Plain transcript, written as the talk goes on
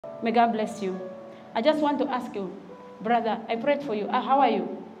May God bless you. I just want to ask you, brother, I prayed for you. How are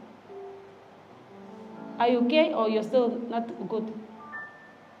you? Are you okay or you're still not good?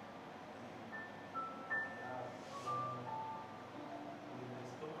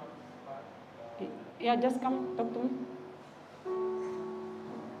 Yeah, just come talk to me.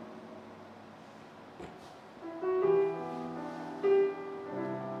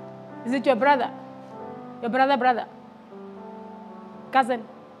 Is it your brother? Your brother? Cousin?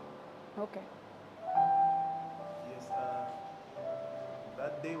 Okay. Yes,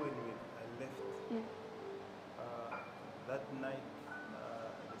 that day when I left, that night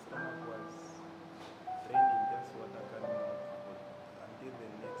the stomach was draining, just water coming out. But until the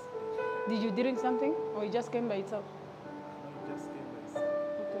next day. Did you drink something or it just came by itself? No, it just came by itself.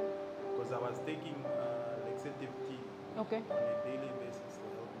 Okay. Because I was taking laxative tea Okay. on a daily basis to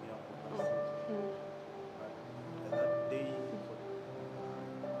help me out with my symptoms. But that day, it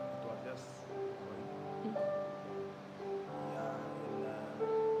was just going.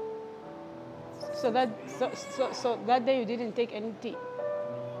 So that day you didn't take any tea?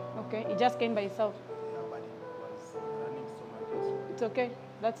 Okay, it just came by itself. Yeah, but it was running so much as well. It's okay.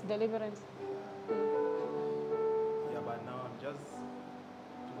 That's deliverance. Yeah, but now I'm just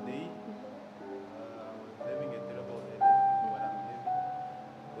today. I was having a terrible headache. What I'm having.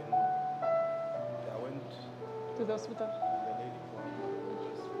 Then I went To the hospital. to the lady for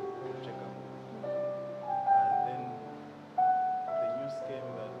just check up. And then the news came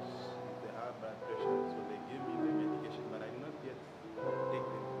that they have blood pressure, so they gave me the medication, but I did not yet take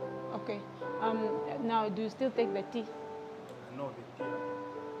them. Okay. Now, do you still take the tea? No, the tea.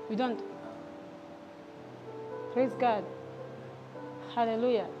 You don't? Praise God.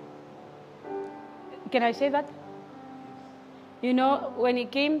 Hallelujah. Can I say that? You know, when he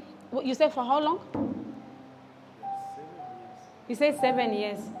came, you said for how long? 7 years. He said 7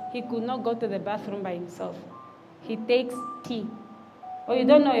 years. He could not go to the bathroom by himself. He takes tea. Oh, you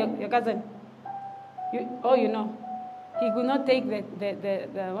don't know your cousin? You know. He could not take the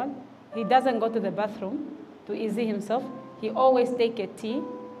one. He doesn't go to the bathroom to easy himself. He always take a tea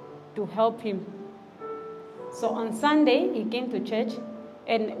to help him. So on Sunday, he came to church,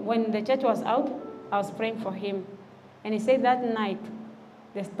 and when the church was out, I was praying for him. And he said that night,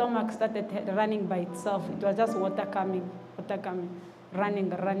 the stomach started running by itself. It was just water coming,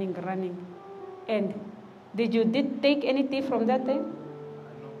 running. And did you take any tea from that day? No.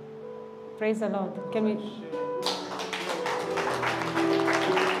 Praise the Lord. Can we?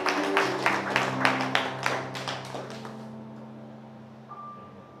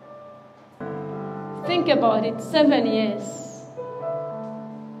 Think about it, 7 years.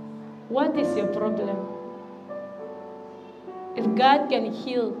 What is your problem? If God can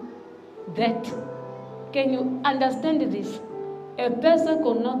heal that, can you understand this? A person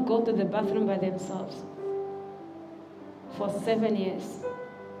could not go to the bathroom by themselves for 7 years.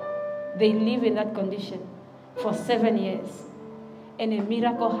 They live in that condition for 7 years. And a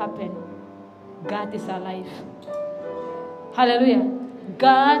miracle happened. God is alive. Hallelujah.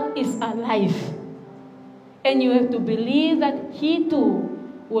 God is alive. And you have to believe that He too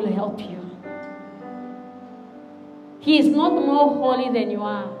will help you. He is not more holy than you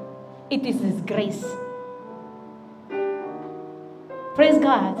are. It is His grace. Praise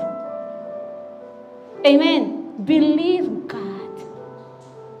God. Amen. Believe God.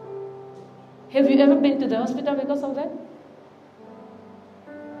 Have you ever been to the hospital because of that?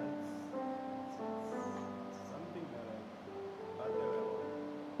 Something that I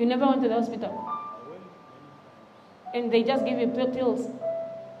You never went to the hospital? went. And they just give you pills? For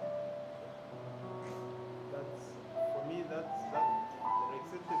me, the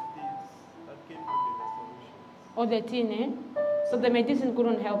laxative teas that came to be the solution. Or the teen, eh? So the medicine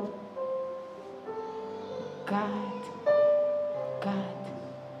couldn't help. God.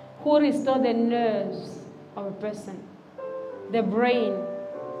 Who restored the nerves of a person, the brain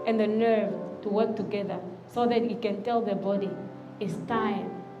and the nerve to work together so that it can tell the body it's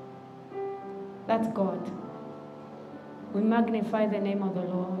time. That's God. We magnify the name of the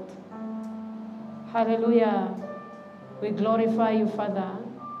Lord. Hallelujah. We glorify you, Father.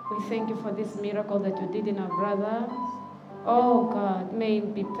 We thank you for this miracle that you did in our brother. Oh God, may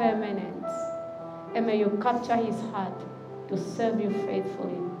it be permanent. And may you capture his heart to serve you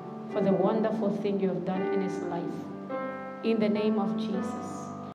faithfully for the wonderful thing you have done in his life. In the name of Jesus.